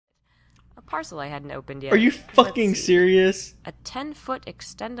Parcel I hadn't opened yet. Are you fucking serious? A 10-foot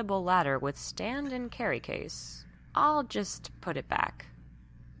extendable ladder with stand and carry case. I'll just put it back.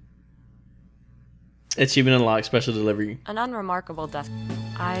 Achievement unlocked, special delivery. An unremarkable desk.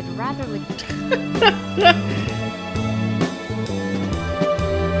 I'd rather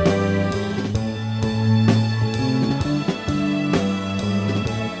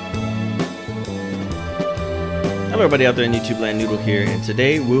Hello everybody out there in YouTube land, Noodle here, and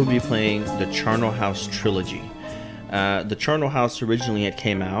today we'll be playing the Charnel House Trilogy. The Charnel House originally had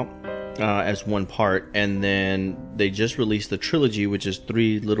came out as one part, and then they just released the trilogy, which is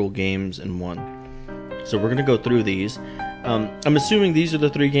 3 little games in one. So we're gonna go through these. I'm assuming these are the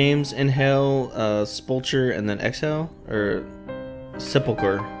 3 games: Inhale, Spulcher, and then Exhale, or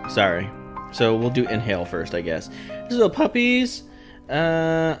Sepulcher. Sorry. So we'll do Inhale first, I guess. These little puppies.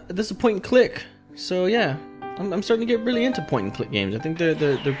 This is a point and click. So yeah. I'm starting to get really into point-and-click games. I think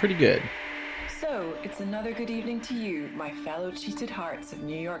they're pretty good. So, it's another good evening to you, my fellow cheated hearts of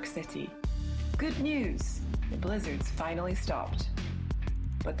New York City. Good news! The blizzard's finally stopped.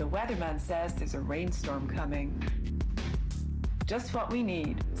 But the weatherman says there's a rainstorm coming. Just what we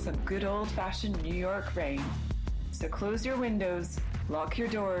need, some good old-fashioned New York rain. So close your windows, lock your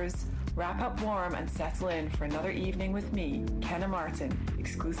doors, wrap up warm and settle in for another evening with me, Kenna Martin,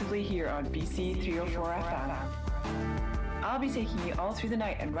 exclusively here on BC 304 FM. I'll be taking you all through the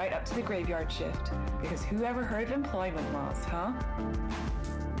night and right up to the graveyard shift, because who ever heard of employment laws, huh?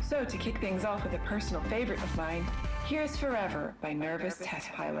 So to kick things off with a personal favorite of mine, here's Forever by Nervous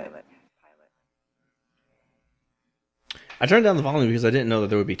Test Pilot. I turned down the volume because I didn't know that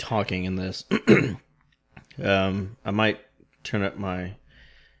there would be talking in this. I might turn up my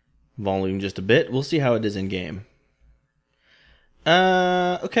volume just a bit. We'll see how it is in game.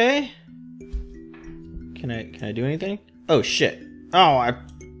 Okay. Can I do anything? Oh shit. Oh,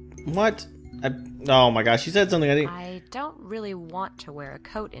 what? Oh my gosh, she said something I didn't. I don't really want to wear a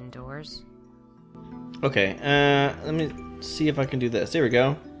coat indoors. Okay, let me see if I can do this. There we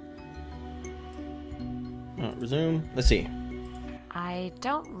go. Resume. Let's see. I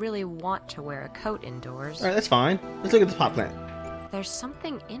don't really want to wear a coat indoors. Alright, that's fine. Let's look at the pot plant. There's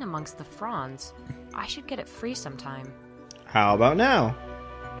something in amongst the fronds. I should get it free sometime. How about now?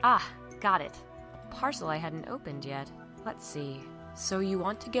 Ah, got it. Parcel I hadn't opened yet. Let's see. So You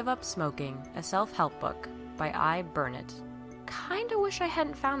Want to Give Up Smoking, a self-help book by I. Burnett. Kinda wish I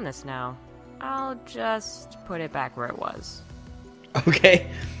hadn't found this now. I'll just put it back where it was. Okay,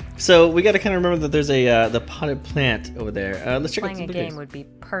 so we gotta kind of remember that there's a the potted plant over there. Let's check out Playing some a videos. game would be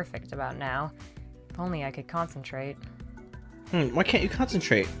perfect about now. If only I could concentrate. Why can't you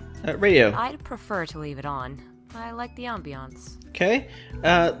concentrate? Radio. I'd prefer to leave it on. I like the ambiance. Okay.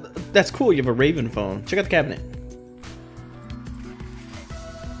 That's cool. You have a Raven phone. Check out the cabinet.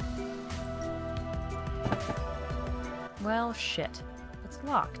 Well, shit. It's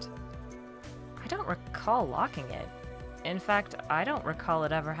locked. I don't recall locking it. In fact, I don't recall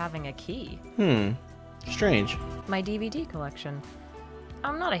it ever having a key. Strange. My DVD collection.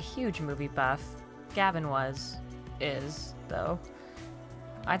 I'm not a huge movie buff. Gavin is, though.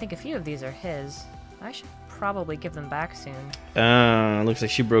 I think a few of these are his. I should probably give them back soon. Looks like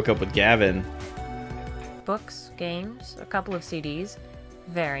she broke up with Gavin. Books, games, a couple of CDs.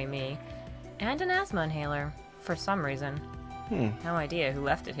 Very me. And an asthma inhaler, for some reason. No idea who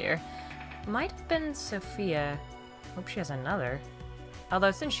left it here. Might have been Sophia. Hope she has another.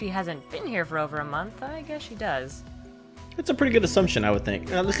 Although since she hasn't been here for over a month, I guess she does. That's a pretty good assumption, I would think.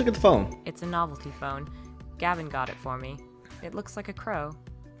 Let's look at the phone. It's a novelty phone. Gavin got it for me. It looks like a crow.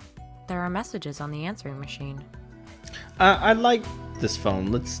 There are messages on the answering machine. I like this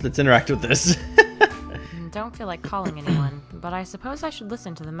phone. Let's interact with this. Don't feel like calling anyone, but I suppose I should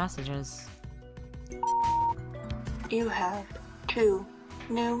listen to the messages. You have 2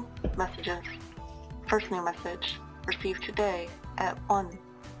 new messages. First new message received today at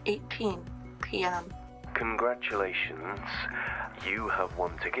 1:18 p.m. Congratulations. You have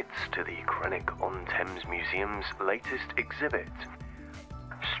won tickets to the Crannock-on-Thames Museum's latest exhibit.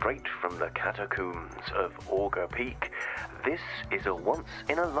 Straight from the catacombs of Auger Peak, this is a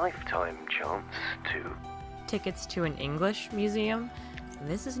once-in-a-lifetime chance to... Tickets to an English museum?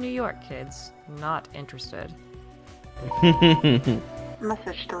 This is New York, kids. Not interested.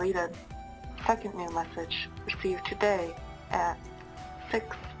 Message deleted. Second new message received today at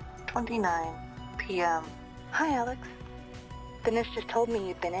 6:29 p.m. Hi, Alex. Dinesh just told me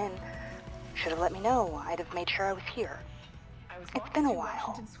you'd been in. Should have let me know. I'd have made sure I was here. It's been a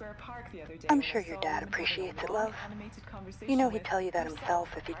while. I'm sure your dad appreciates it, love. You know he'd tell you that himself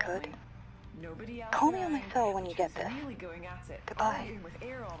if he could. Call me on my cell when you get this. Goodbye.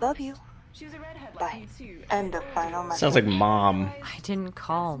 Love you. Bye. And the final message. Sounds like Mom. I didn't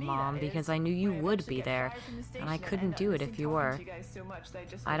call Mom because I knew you would be there, and I couldn't do it if you were.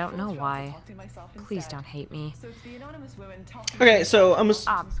 I don't know why. Please don't hate me. Okay, so I'm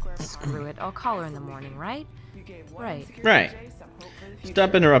Screw it. I'll call her in the morning, right? Right. right.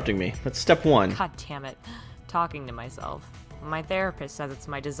 Stop interrupting me. That's step one. God damn it. Talking to myself. My therapist says it's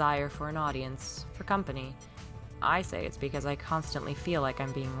my desire for an audience, for company. I say it's because I constantly feel like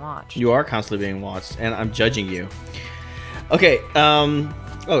I'm being watched. You are constantly being watched, and I'm judging you. Okay,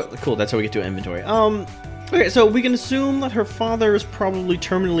 oh, cool, that's how we get to inventory. Okay, so we can assume that her father is probably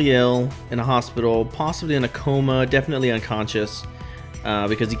terminally ill in a hospital, possibly in a coma, definitely unconscious,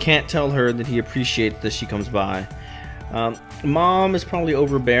 because he can't tell her that he appreciates that she comes by. Mom is probably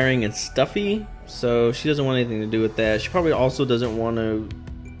overbearing and stuffy, so she doesn't want anything to do with that. She probably also doesn't want to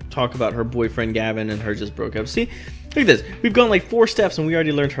talk about her boyfriend Gavin and her just broke up. See, look at this. We've gone like 4 steps and we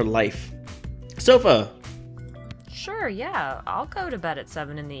already learned her life. Sofa. Sure, yeah. I'll go to bed at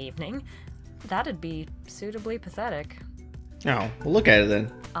 7 in the evening. That'd be suitably pathetic. Oh, well, look at it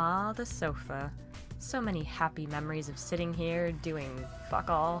then. Ah, the sofa. So many happy memories of sitting here, doing fuck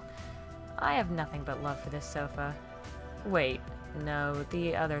all. I have nothing but love for this sofa. Wait, no,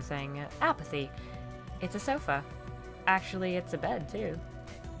 the other thing. Apathy. It's a sofa. Actually, it's a bed, too.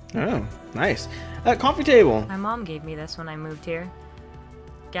 Oh, nice. Coffee table. My mom gave me this when I moved here.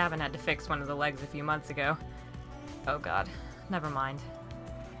 Gavin had to fix one of the legs a few months ago. Oh god, never mind.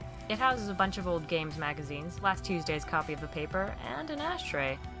 It houses a bunch of old games magazines, last Tuesday's copy of the paper, and an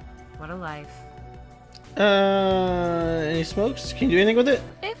ashtray. What a life. Any smokes? Can you do anything with it?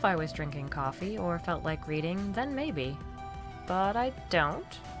 If I was drinking coffee or felt like reading, then maybe. But I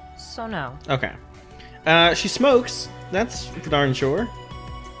don't, so no. Okay. She smokes. That's for darn sure.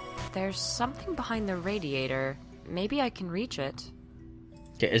 There's something behind the radiator. Maybe I can reach it.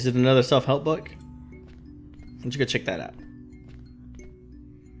 Okay, is it another self-help book? Why don't you go check that out?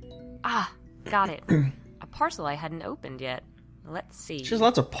 Ah, got it. A parcel I hadn't opened yet. Let's see. She has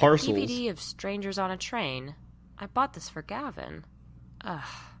lots of parcels. A DVD of Strangers on a Train. I bought this for Gavin. Ugh.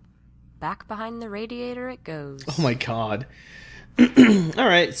 Back behind the radiator it goes. Oh my god.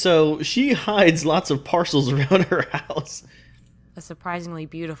 Alright, so she hides lots of parcels around her house. A surprisingly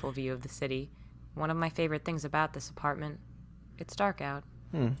beautiful view of the city. One of my favorite things about this apartment. It's dark out.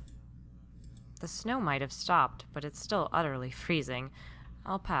 The snow might have stopped, but it's still utterly freezing.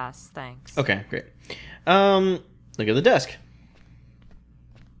 I'll pass, thanks. Okay, great. Look at the desk.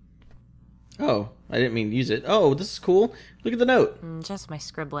 Oh, I didn't mean to use it. Oh, this is cool. Look at the note. Just my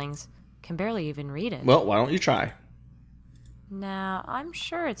scribblings. Can barely even read it. Well, why don't you try? Nah, I'm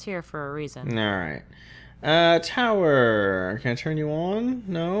sure it's here for a reason. Alright. Tower. Can I turn you on?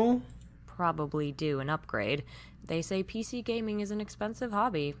 No? Probably do an upgrade. They say PC gaming is an expensive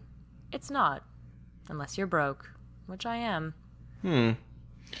hobby. It's not. Unless you're broke. Which I am.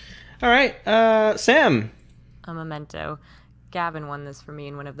 Alright, Sam. A memento. Gavin won this for me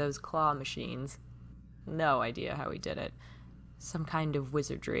in one of those claw machines. No idea how he did it. Some kind of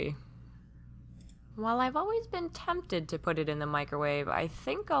wizardry. While I've always been tempted to put it in the microwave, I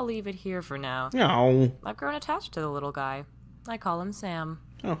think I'll leave it here for now. No. I've grown attached to the little guy. I call him Sam.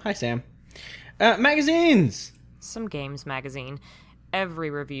 Oh, hi, Sam. Magazines. Some games magazine. Every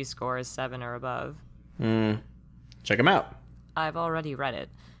review score is 7 or above. Check them out. I've already read it.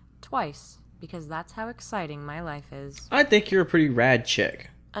 Twice. Because that's how exciting my life is. I think you're a pretty rad chick.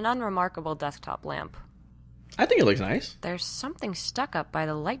 An unremarkable desktop lamp. I think it looks nice. There's something stuck up by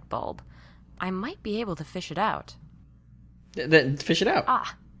the light bulb. I might be able to fish it out. Then fish it out.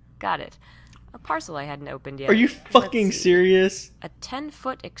 Ah, got it. A parcel I hadn't opened yet. Are you fucking serious? A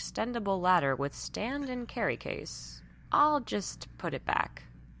 10-foot extendable ladder with stand and carry case. I'll just put it back.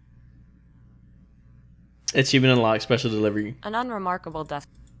 Achievement unlocked, special delivery. An unremarkable desk.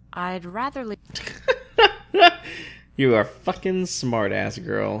 I'd rather leave... You are fucking smart ass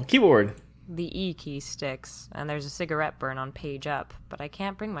girl. Keyboard. The E key sticks, and there's a cigarette burn on page up, but I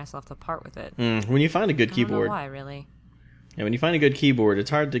can't bring myself to part with it. When you find a good I keyboard. don't know why, really. Yeah, when you find a good keyboard, it's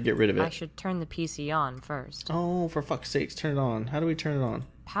hard to get rid of it. I should turn the PC on first. Oh, for fuck's sakes, turn it on. How do we turn it on?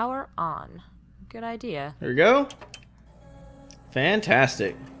 Power on. Good idea. There we go.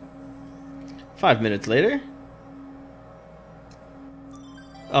 Fantastic. 5 minutes later.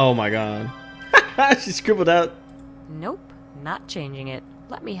 Oh my god. She scribbled out. Nope, not changing it.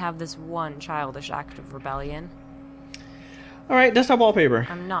 Let me have this one childish act of rebellion. Alright, desktop wallpaper.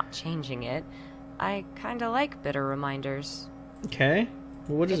 I'm not changing it. I kinda like bitter reminders. Okay.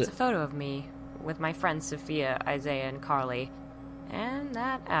 Well, what is It's it? a photo of me, with my friends Sophia, Isaiah, and Carly. And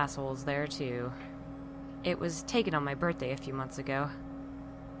that asshole's there too. It was taken on my birthday a few months ago.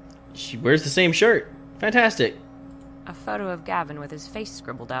 She wears the same shirt. Fantastic. A photo of Gavin with his face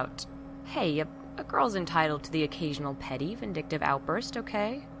scribbled out. Hey, a girl's entitled to the occasional petty, vindictive outburst,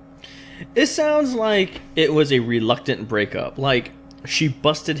 okay? This sounds like it was a reluctant breakup. Like, she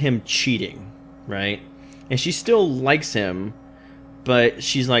busted him cheating, right? And she still likes him, but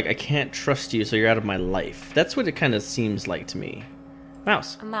she's like, I can't trust you, so you're out of my life. That's what it kind of seems like to me.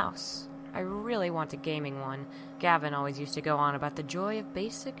 Mouse. A mouse. I really want a gaming one. Gavin always used to go on about the joy of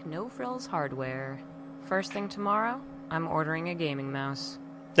basic, no-frills hardware. First thing tomorrow, I'm ordering a gaming mouse.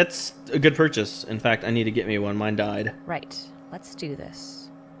 That's a good purchase. In fact, I need to get me one. Mine died. Right. Let's do this.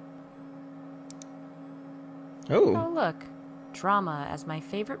 Oh. Oh, look. Drama as my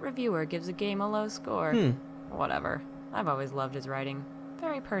favorite reviewer gives a game a low score. Whatever. I've always loved his writing.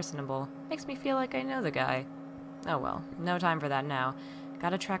 Very personable. Makes me feel like I know the guy. Oh well, no time for that now.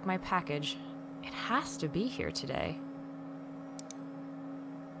 Gotta track my package. It has to be here today.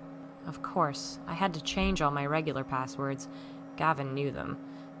 Of course, I had to change all my regular passwords. Gavin knew them.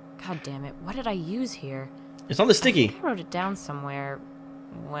 God damn it, what did I use here? It's on the sticky. I think I wrote it down somewhere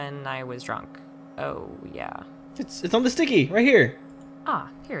when I was drunk. Oh, yeah. It's on the sticky, right here. Ah,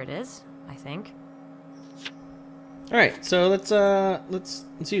 here it is, I think. Alright, so let's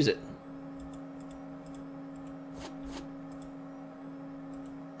use it.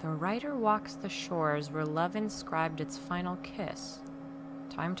 The writer walks the shores where love inscribed its final kiss.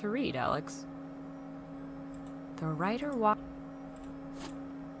 Time to read, Alex. The writer what?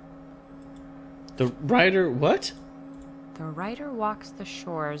 The writer walks the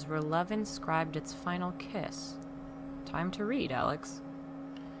shores where love inscribed its final kiss. Time to read, Alex.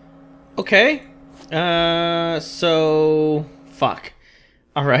 Okay. So fuck.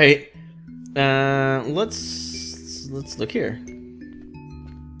 All right. Let's look here.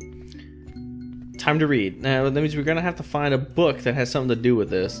 Time to read. Now that means we're gonna have to find a book that has something to do with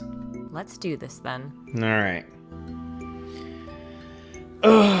this. Let's do this then. All right.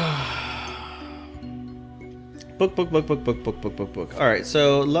 Book. All right.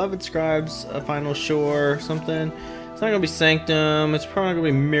 So love inscribes a final shore. Something. It's not gonna be Sanctum. It's probably not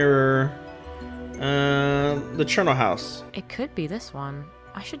gonna be Mirror. The Charnel House. It could be this one.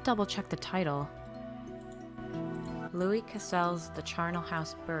 I should double check the title. Louis Cassell's The Charnel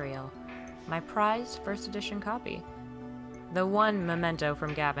House Burial. My prized first edition copy. The one memento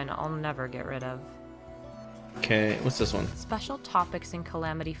from Gavin I'll never get rid of. Okay, what's this one? Special Topics in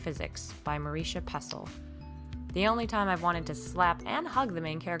Calamity Physics by Marisha Pessel. The only time I've wanted to slap and hug the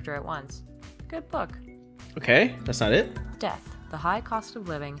main character at once. Good book. Okay, that's not it. Death, The High Cost of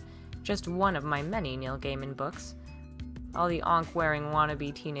Living. Just one of my many Neil Gaiman books. All the onk-wearing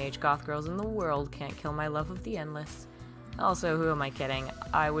wannabe teenage goth girls in the world can't kill my love of the endless. Also, who am I kidding?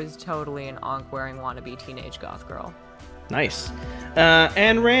 I was totally an onk-wearing wannabe teenage goth girl. Nice.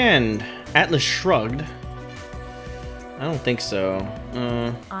 Ayn Rand. Atlas Shrugged. I don't think so.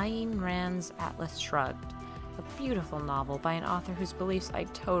 Ayn Rand's Atlas Shrugged. A beautiful novel by an author whose beliefs I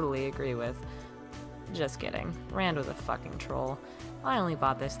totally agree with. Just kidding. Rand was a fucking troll. I only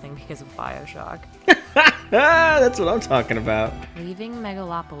bought this thing because of BioShock. That's what I'm talking about. Leaving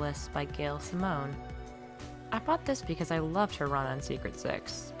Megalopolis by Gail Simone. I bought this because I loved her run on Secret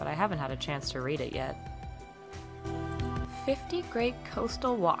Six, but I haven't had a chance to read it yet. 50 Great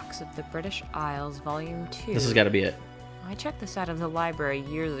Coastal Walks of the British Isles, Volume 2. This has got to be it. I checked this out of the library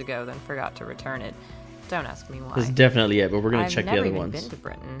years ago, then forgot to return it. Don't ask me why. This is definitely it, but we're going to check the other ones. I've never even been to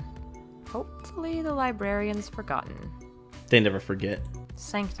Britain. Hopefully the librarian's forgotten. They never forget.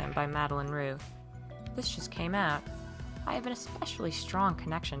 Sanctum by Madeleine Roux. This just came out. I have an especially strong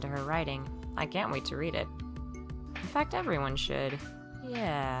connection to her writing. I can't wait to read it. In fact, everyone should.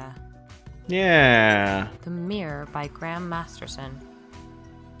 Yeah. The Mirror by Graham Masterson.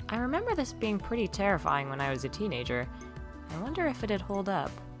 I remember this being pretty terrifying when I was a teenager. I wonder if it'd hold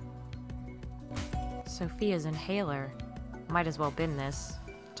up. Sophia's Inhaler. Might as well bin this.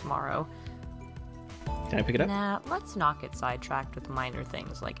 Tomorrow. Can I pick it up? Nah, let's not get sidetracked with minor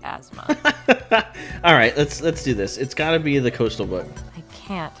things like asthma. Alright, let's do this. It's gotta be the coastal book. I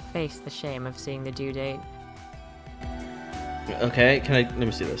can't face the shame of seeing the due date. Okay, let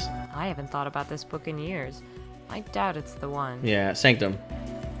me see this. I haven't thought about this book in years. I doubt it's the one. Yeah, Sanctum.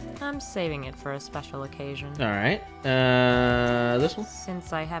 I'm saving it for a special occasion. Alright. This one?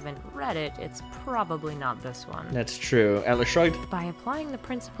 Since I haven't read it, it's probably not this one. That's true. Atlas Shrugged? By applying the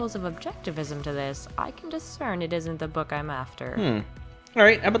principles of objectivism to this, I can discern it isn't the book I'm after.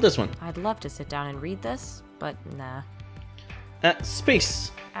 Alright, how about this one? I'd love to sit down and read this, but nah.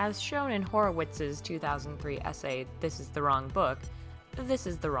 Space. As shown in Horowitz's 2003 essay, This is the Wrong Book, this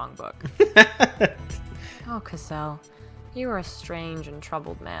is the wrong book. Oh, Cassell. You are a strange and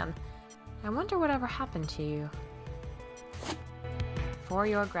troubled man. I wonder whatever happened to you. For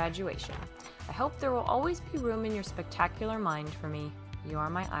your graduation, I hope there will always be room in your spectacular mind for me. You are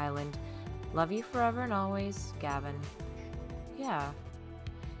my island. Love you forever and always, Gavin. Yeah,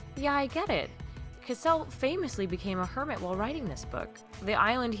 I get it. Cassell famously became a hermit while writing this book. The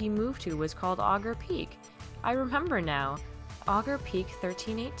island he moved to was called Augur Peak. I remember now. Augur Peak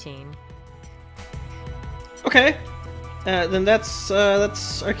 1318. Okay. Then that's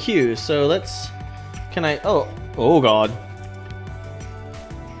our cue. So let's... Can I... Oh god.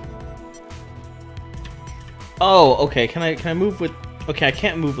 Oh, okay. Can I move with... Okay, I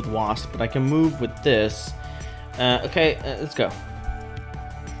can't move with Wasp, but I can move with this. Okay, let's go.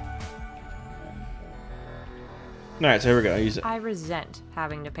 Alright, so here we go. I use it. I resent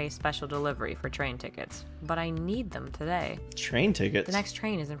having to pay special delivery for train tickets, but I need them today. Train tickets? The next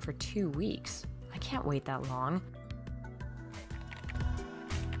train isn't for 2 weeks. I can't wait that long.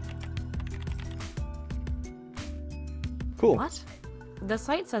 Cool. What? The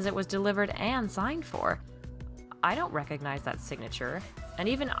site says it was delivered and signed for. I don't recognize that signature, and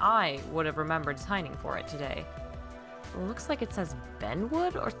even I would have remembered signing for it today. Looks like it says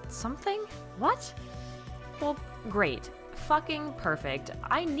Benwood or something? What? Well, great. Fucking perfect.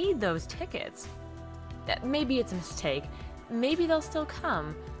 I need those tickets. Maybe it's a mistake. Maybe they'll still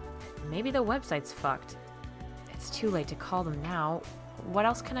come. Maybe the website's fucked. It's too late to call them now. What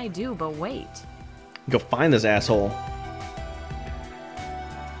else can I do but wait? Go find this asshole.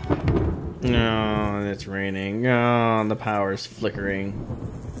 No, it's raining. Oh, the power's flickering.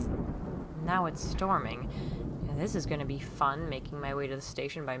 Now it's storming. And this is gonna be fun, making my way to the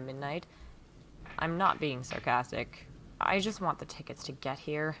station by midnight. I'm not being sarcastic. I just want the tickets to get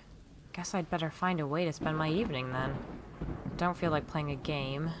here. Guess I'd better find a way to spend my evening then. Don't feel like playing a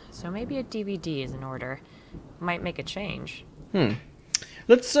game, so maybe a DVD is in order. Might make a change.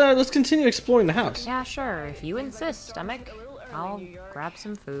 Let's continue exploring the house. Yeah, sure. If you insist, stomach. I'll grab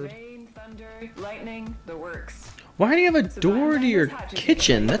some food. Rain, thunder, lightning, the works. Why do you have a door to your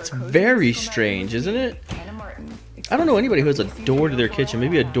kitchen? That's very strange, isn't it? I don't know anybody who has a door to their kitchen.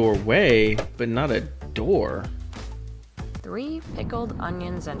 Maybe a doorway, but not a door. 3 pickled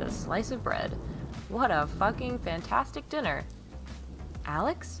onions and a slice of bread. What a fucking fantastic dinner.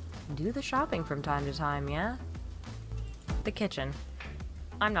 Alex, do the shopping from time to time, yeah? The kitchen.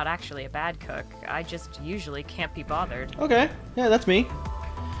 I'm not actually a bad cook. I just usually can't be bothered. Okay, yeah, that's me.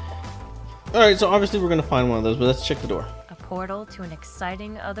 Alright, so obviously we're gonna find one of those, but let's check the door. A portal to an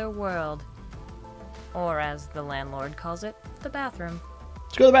exciting other world. Or as the landlord calls it, the bathroom.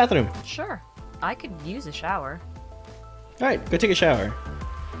 Let's go to the bathroom. Sure, I could use a shower. Alright, go take a shower.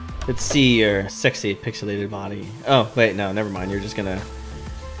 Let's see your sexy pixelated body. Oh, wait, no, never mind. You're just gonna...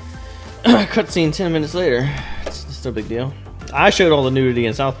 Cutscene 10 minutes later. It's no big deal. I showed all the nudity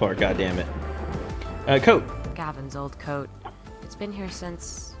in South Park, goddammit. Coat. Gavin's old coat. It's been here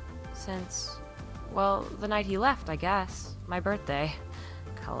since, well, the night he left, I guess. My birthday.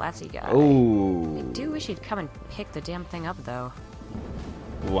 Classy guy. Oh. I do wish he'd come and pick the damn thing up, though.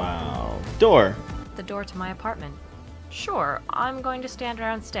 Wow. Door. The door to my apartment. Sure, I'm going to stand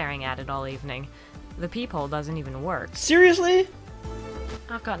around staring at it all evening. The peephole doesn't even work. Seriously?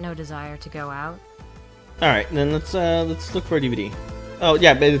 I've got no desire to go out. Alright, then let's look for a DVD. Oh,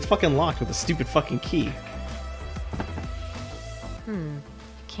 yeah, but it's fucking locked with a stupid fucking key. It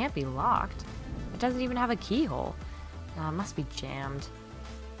can't be locked. It doesn't even have a keyhole. It must be jammed.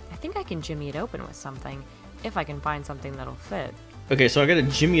 I think I can jimmy it open with something, if I can find something that'll fit. Okay, so I gotta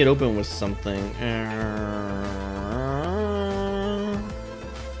jimmy it open with something.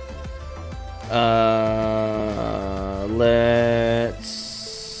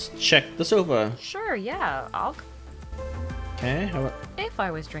 Let's check the sofa. Sure, yeah, I'll... Okay, how about... If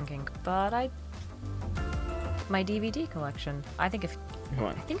I was drinking, but my DVD collection. I think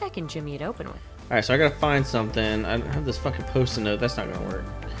I can jimmy it open with. Alright, so I gotta find something. I have this fucking post-it note. That's not gonna work.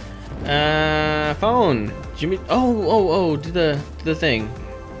 Phone. Jimmy. Oh. Do the thing.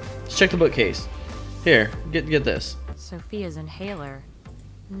 Let's check the bookcase. Here, get this. Sophia's inhaler.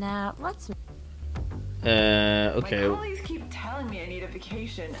 Nah, let's. Okay. My colleagues keep telling me I need a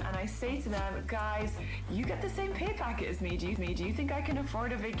vacation, and I say to them, guys, you get the same pay packet as me. Do you think I can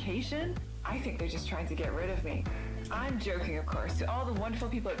afford a vacation? I think they're just trying to get rid of me. I'm joking, of course. To all the wonderful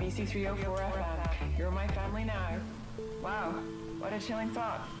people at BC304 FM, you're my family now. Wow, what a chilling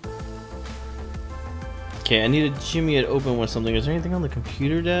thought. Okay, I need to jimmy it open with something. Is there anything on the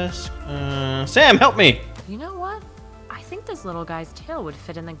computer desk? Sam, help me! You know what? I think this little guy's tail would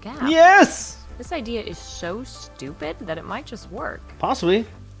fit in the gap. Yes! This idea is so stupid that it might just work. Possibly.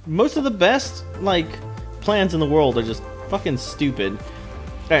 Most of the best, plans in the world are just fucking stupid.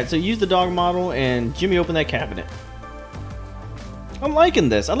 Alright, so use the dog model and Jimmy open that cabinet. I'm liking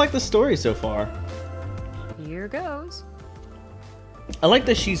this. I like the story so far. Here goes. I like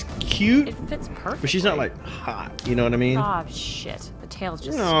that she's cute. It fits perfectly. But she's not like hot. You know what I mean? Oh shit. The tail's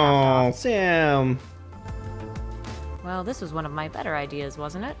just snapped Oh, off. Sam. Well, this was one of my better ideas,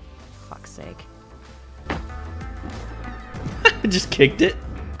 wasn't it? Fuck's sake. I just kicked it.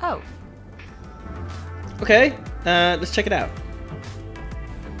 Oh. Okay, let's check it out.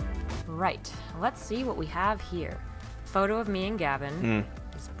 Right. Let's see what we have here. Photo of me and Gavin.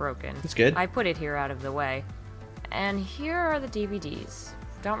 It's broken. That's good. I put it here out of the way. And here are the DVDs.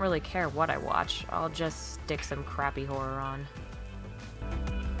 Don't really care what I watch. I'll just stick some crappy horror on.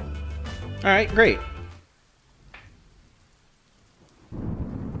 Alright, great.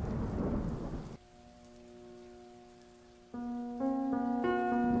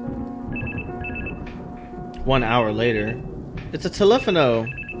 One hour later. It's a telephono.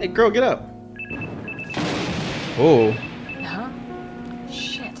 Hey girl, get up. Oh. Huh?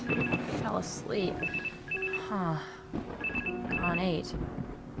 Shit. Fell asleep. Huh. On 8.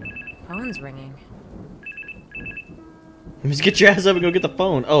 Phone's ringing. Just get your ass up and go get the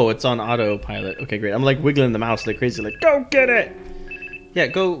phone. Oh, it's on autopilot. Okay, great. I'm like wiggling the mouse like crazy, like, go get it! Yeah,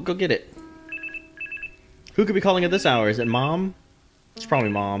 go get it. Who could be calling at this hour? Is it mom? It's probably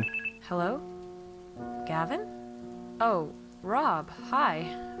mom. Hello? Gavin? Oh, Rob. Hi.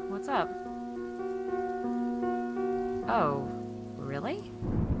 What's up? Oh, really?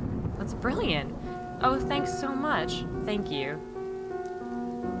 That's brilliant. Oh, thanks so much. Thank you.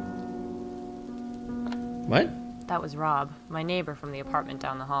 What? That was Rob, my neighbor from the apartment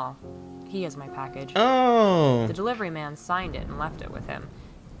down the hall. He has my package. Oh. The delivery man signed it and left it with him.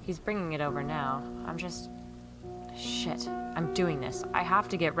 He's bringing it over now. I'm just... Shit. I'm doing this. I have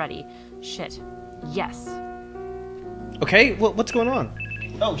to get ready. Shit. Yes. Okay, well, what's going on?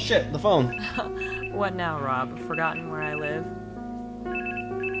 Oh shit, the phone. What now, Rob? Forgotten where I live?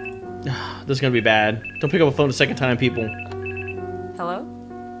 This is gonna be bad. Don't pick up a phone a second time, people. Hello?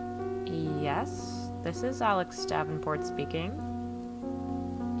 Yes? This is Alex Davenport speaking.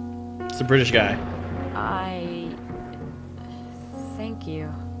 It's a British guy. Thank you.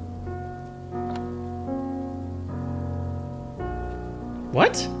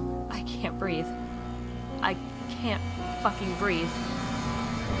 What? I can't breathe. I can't fucking breathe.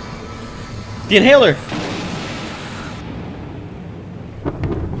 The inhaler!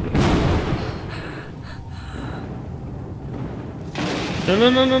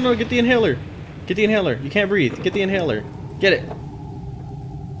 No, get the inhaler. Get the inhaler. You can't breathe. Get the inhaler. Get it.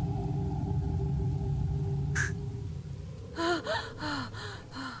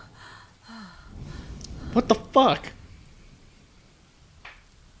 What the fuck?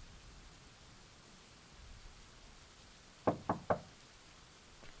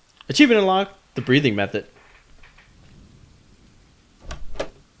 Achievement unlocked. The breathing method.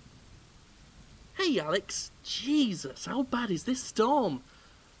 Hey, Alex. Jesus, how bad is this storm?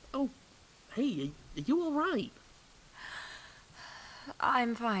 Oh, hey, are you alright?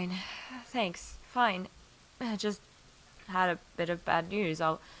 I'm fine. Thanks. Fine. I just had a bit of bad news.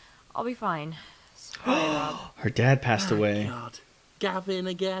 I'll be fine. Sorry, Rob. Her dad passed away. God. Gavin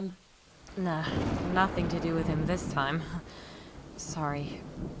again? Nah, nothing to do with him this time. Sorry.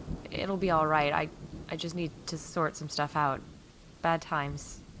 It'll be alright. I just need to sort some stuff out. Bad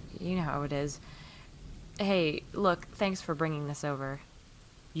times. You know how it is. Hey, look, thanks for bringing this over.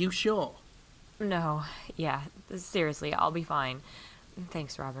 You sure? No, yeah, seriously, I'll be fine.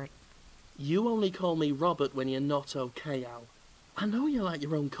 Thanks, Robert. You only call me Robert when you're not okay, Al. I know you like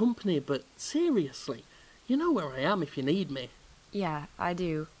your own company, but seriously, you know where I am if you need me. Yeah, I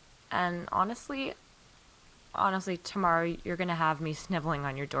do. And honestly, tomorrow you're gonna have me sniveling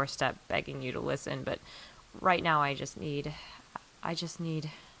on your doorstep begging you to listen, but right now I just need...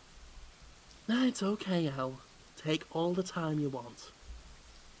 Nah, it's okay, Al. Take all the time you want.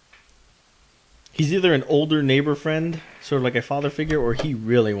 He's either an older neighbor friend, sort of like a father figure, or he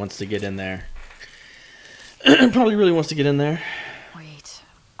really wants to get in there. Probably really wants to get in there. Wait,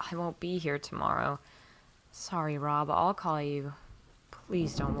 I won't be here tomorrow. Sorry, Rob, I'll call you.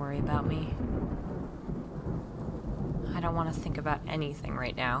 Please don't worry about me. I don't want to think about anything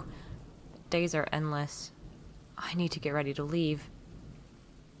right now. The days are endless. I need to get ready to leave.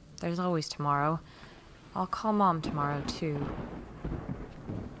 There's always tomorrow. I'll call Mom tomorrow, too.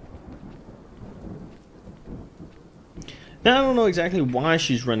 Now, I don't know exactly why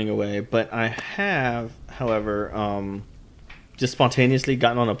she's running away, but I have, however, just spontaneously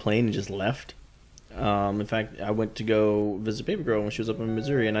gotten on a plane and just left. In fact, I went to go visit Baby Girl when she was up in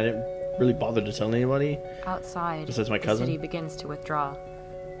Missouri, and I didn't really bothered to tell anybody. Outside, besides my cousin. the city begins to withdraw.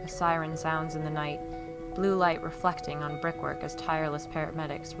 A siren sounds in the night, blue light reflecting on brickwork as tireless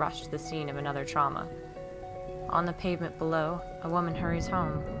paramedics rush to the scene of another trauma. On the pavement below, a woman hurries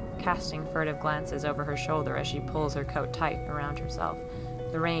home, casting furtive glances over her shoulder as she pulls her coat tight around herself,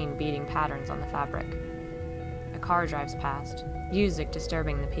 the rain beating patterns on the fabric. A car drives past, music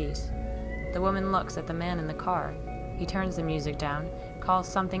disturbing the peace. The woman looks at the man in the car. He turns the music down, calls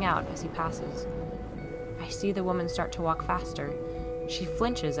something out as he passes. I see the woman start to walk faster. She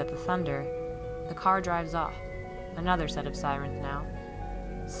flinches at the thunder. The car drives off. Another set of sirens now.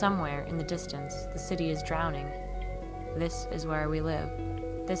 Somewhere in the distance, the city is drowning. This is where we live.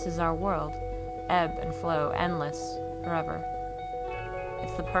 This is our world. Ebb and flow, endless, forever.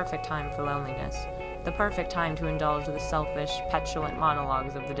 It's the perfect time for loneliness. The perfect time to indulge the selfish, petulant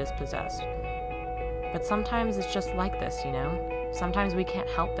monologues of the dispossessed. But sometimes it's just like this, you know? Sometimes we can't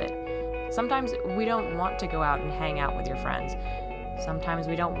help it. Sometimes we don't want to go out and hang out with your friends. Sometimes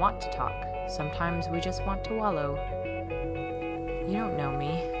we don't want to talk. Sometimes we just want to wallow. You don't know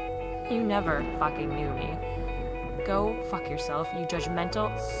me. You never fucking knew me. Go fuck yourself, you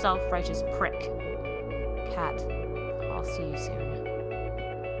judgmental, self-righteous prick. Cat, I'll see you soon.